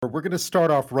we're going to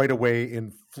start off right away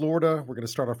in Florida. We're going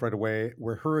to start off right away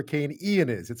where Hurricane Ian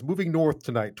is. It's moving north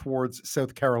tonight towards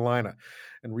South Carolina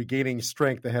and regaining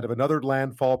strength ahead of another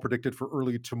landfall predicted for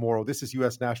early tomorrow. This is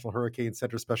U.S. National Hurricane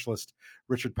Center specialist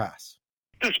Richard Pass.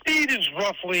 The speed is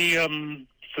roughly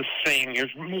the same. You're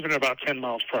moving about 10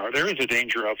 miles per hour. There is a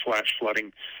danger of flash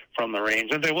flooding from the rains,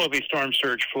 and there will be storm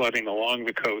surge flooding along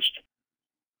the coast.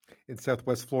 In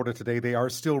Southwest Florida today, they are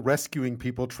still rescuing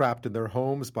people trapped in their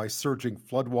homes by surging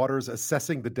floodwaters,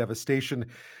 assessing the devastation,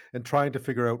 and trying to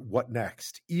figure out what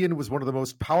next. Ian was one of the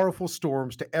most powerful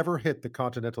storms to ever hit the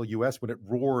continental U.S. when it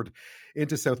roared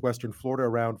into southwestern Florida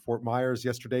around Fort Myers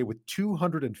yesterday with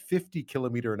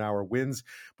 250-kilometer-an-hour winds.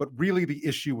 But really the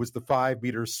issue was the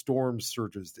 5-meter storm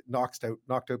surges that knocked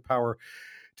out power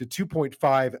to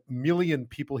 2.5 million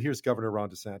people. Here's Governor Ron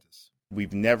DeSantis.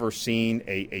 We've never seen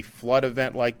a flood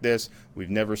event like this. We've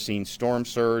never seen storm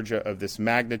surge of this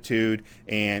magnitude,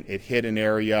 and it hit an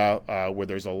area where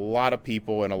there's a lot of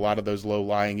people in a lot of those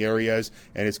low-lying areas,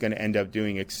 and it's going to end up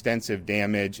doing extensive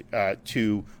damage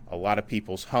to a lot of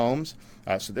people's homes.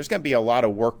 So there's going to be a lot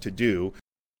of work to do.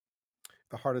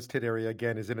 The hardest hit area,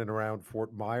 again, is in and around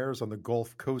Fort Myers on the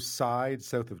Gulf Coast side,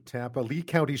 south of Tampa. Lee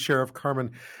County Sheriff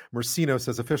Carmen Mercino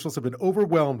says officials have been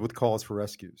overwhelmed with calls for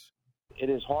rescues. It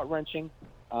is heart-wrenching.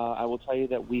 I will tell you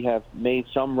that we have made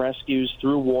some rescues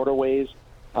through waterways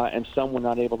and some we're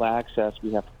not able to access.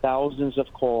 We have thousands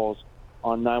of calls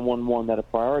on 911 that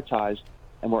are prioritized,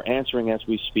 and we're answering as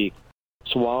we speak.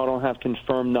 So while I don't have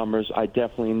confirmed numbers, I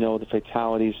definitely know the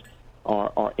fatalities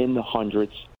are in the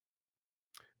hundreds.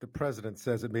 The president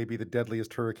says it may be the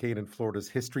deadliest hurricane in Florida's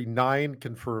history. 9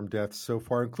 confirmed deaths so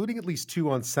far, including at least 2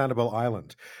 on Sanibel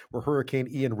Island, where Hurricane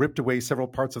Ian ripped away several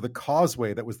parts of the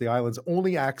causeway that was the island's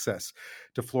only access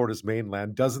to Florida's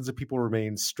mainland. Dozens of people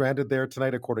remain stranded there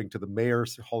tonight, according to the mayor,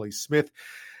 Holly Smith.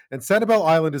 And Sanibel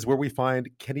Island is where we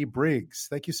find Kenny Briggs.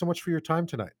 Thank you so much for your time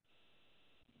tonight.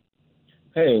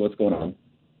 Hey, what's going on?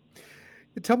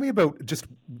 Tell me about just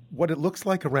what it looks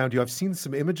like around you. I've seen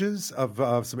some images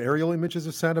of some aerial images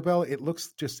of Sanibel. It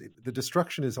looks just, the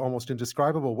destruction is almost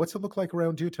indescribable. What's it look like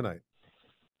around you tonight?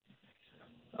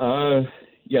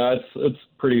 Yeah, it's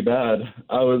pretty bad.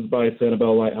 I was by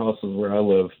Sanibel Lighthouse is where I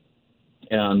live,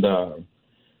 and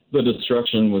the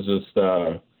destruction was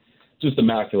just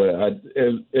immaculate.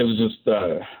 It was just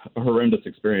a horrendous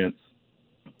experience.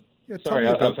 Yeah, sorry,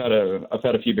 I've had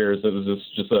a few beers. It was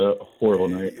just a horrible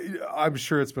night. I'm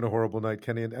sure it's been a horrible night,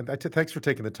 Kenny, and thanks for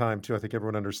taking the time too. I think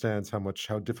everyone understands how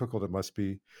difficult it must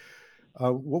be.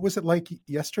 What was it like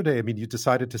yesterday? I mean, you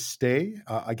decided to stay.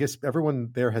 I guess everyone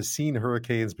there has seen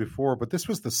hurricanes before, but this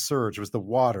was the surge. It was the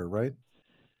water, right?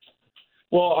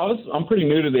 Well, I'm pretty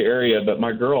new to the area, but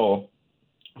my girl.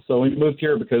 So we moved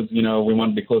here because we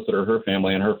wanted to be closer to her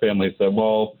family, and her family said,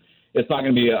 well, it's not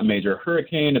going to be a major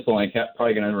hurricane. It's only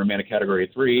probably going to remain a Category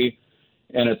 3,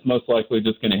 and it's most likely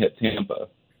just going to hit Tampa.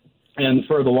 And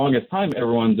for the longest time,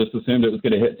 everyone just assumed it was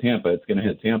going to hit Tampa. It's going to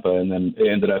hit Tampa, and then it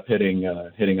ended up hitting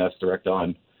us direct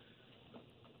on.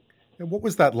 And what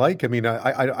was that like? I mean,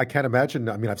 I can't imagine.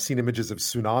 I mean, I've seen images of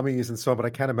tsunamis and so on, but I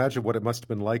can't imagine what it must have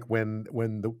been like when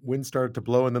the wind started to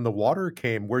blow and then the water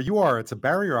came. Where you are, it's a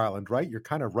barrier island, right? You're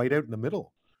kind of right out in the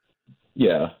middle.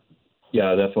 Yeah,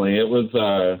 definitely. It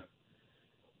was.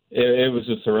 It was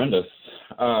just horrendous.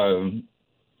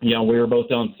 We were both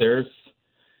downstairs,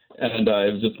 and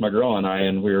it was just my girl and I,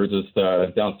 and we were just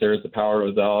downstairs. The power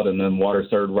was out, and then water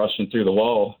started rushing through the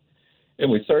wall,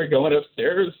 and we started going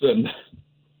upstairs, and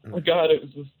oh my God, it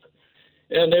was just,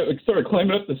 and it started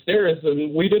climbing up the stairs,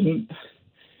 and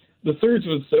the surge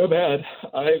was so bad.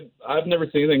 I've never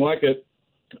seen anything like it,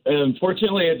 and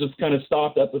fortunately, it just kind of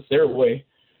stopped at the stairway.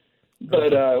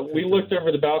 But we looked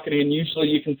over the balcony, and usually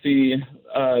you can see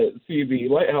the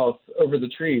lighthouse over the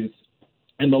trees,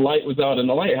 and the light was out in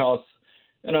the lighthouse.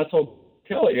 And I told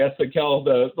Kelly, I said, Kel,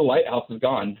 the lighthouse is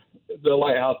gone. The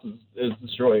lighthouse is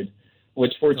destroyed,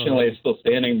 which fortunately is still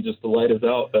standing. Just the light is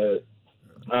out, but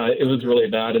it was really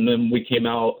bad. And then we came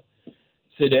out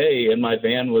today, and my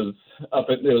van was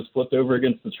it was flipped over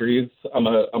against the trees. I'm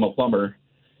a plumber.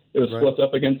 It was flipped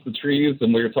up against the trees,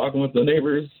 and we were talking with the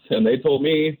neighbors, and they told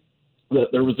me that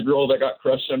there was a girl that got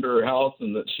crushed under her house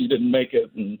and that she didn't make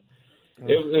it. And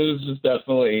it was just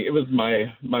definitely, it was my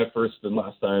first and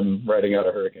last time riding out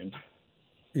a hurricane.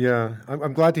 Yeah.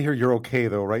 I'm glad to hear you're okay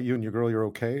though, right? You and your girl, you're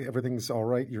okay. Everything's all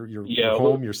right. You're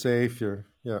home, you're safe.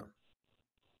 Yeah,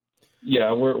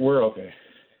 we're okay.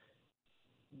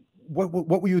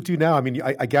 What will you do now? I mean,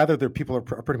 I gather that people are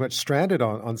pretty much stranded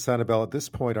on Sanibel at this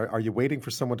point. Are you waiting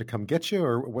for someone to come get you,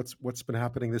 or what's been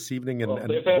happening this evening?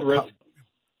 They've had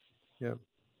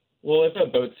Well, I've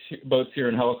had boats here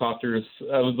and helicopters.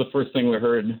 That was the first thing we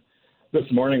heard this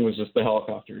morning was just the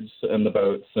helicopters and the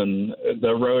boats, and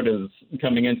the road is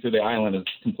coming into the island is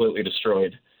completely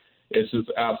destroyed. It's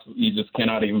just absolutely, you just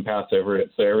cannot even pass over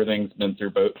it. So everything's been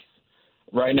through boats.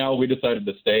 Right now, we decided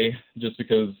to stay just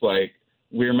because, like,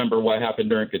 we remember what happened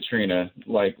during Katrina,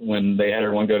 like when they had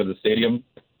everyone go to the stadium.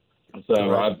 So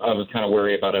Right. I was kind of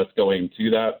worried about us going to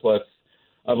that. Plus,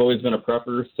 I've always been a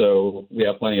prepper, so we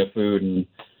have plenty of food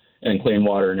and clean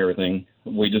water and everything.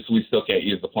 We still can't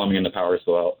use the plumbing and the power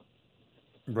still out.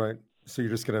 Right. So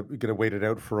you're just gonna wait it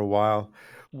out for a while.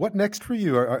 What next for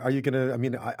you? Are you gonna? I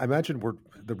mean, I imagine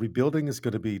the rebuilding is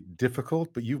going to be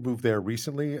difficult, but you've moved there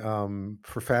recently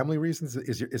for family reasons.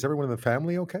 Is everyone in the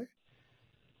family okay?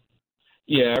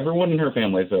 Yeah, everyone in her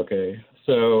family is okay.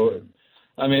 So, Good.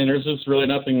 I mean, there's just really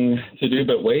nothing to do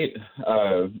but wait.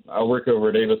 I work over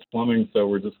at Davis Plumbing, so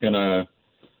we're just gonna,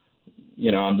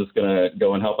 I'm just gonna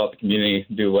go and help out the community,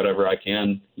 do whatever I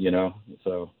can,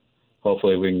 So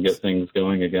hopefully we can get things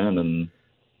going again, and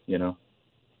you know.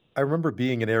 I remember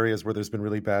being in areas where there's been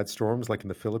really bad storms, like in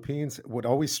the Philippines. What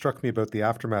always struck me about the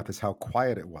aftermath is how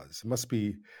quiet it was. It must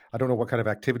be, I don't know what kind of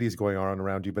activity is going on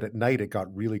around you, but at night it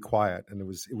got really quiet, and it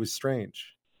was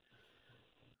strange.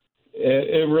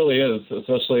 It really is,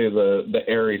 especially the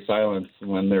airy silence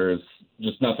when there's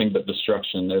just nothing but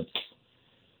destruction.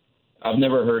 I've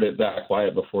never heard it that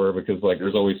quiet before because like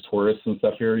there's always tourists and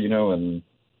stuff here, and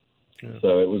Yeah.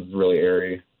 so it was really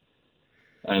airy.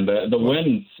 And the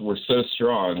winds were so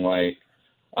strong. Like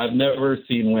I've never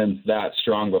seen winds that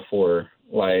strong before.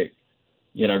 Like,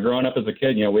 growing up as a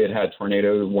kid, we had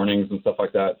tornado warnings and stuff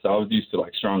like that. So I was used to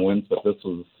like strong winds, but this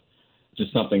was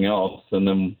just something else. And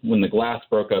then when the glass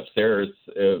broke upstairs,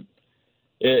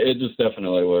 it just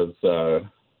definitely was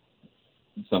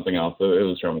something else. It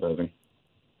was traumatizing.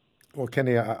 Well,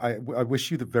 Kenny, I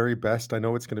wish you the very best. I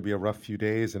know it's going to be a rough few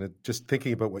days, and just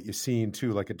thinking about what you've seen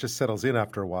too, like it just settles in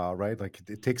after a while, right? Like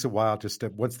it takes a while just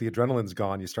once the adrenaline's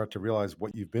gone, you start to realize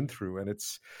what you've been through, and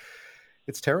it's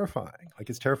terrifying. Like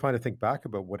it's terrifying to think back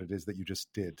about what it is that you just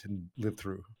did and lived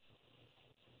through.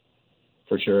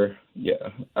 For sure. Yeah.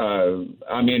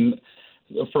 I mean,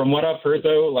 from what I've heard,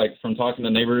 though, like from talking to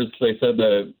neighbors, they said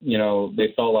that,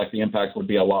 they felt like the impact would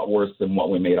be a lot worse than what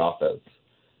we made off as.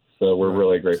 So we're Right.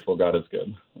 really grateful God is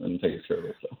good and takes care of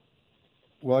us. So.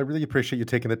 Well, I really appreciate you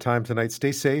taking the time tonight.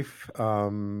 Stay safe.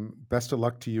 Best of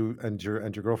luck to you and your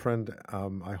girlfriend.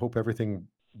 I hope everything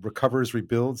recovers,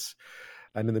 rebuilds,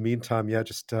 and in the meantime, yeah,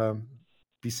 just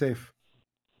be safe.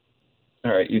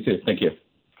 All right. You too. Thank you.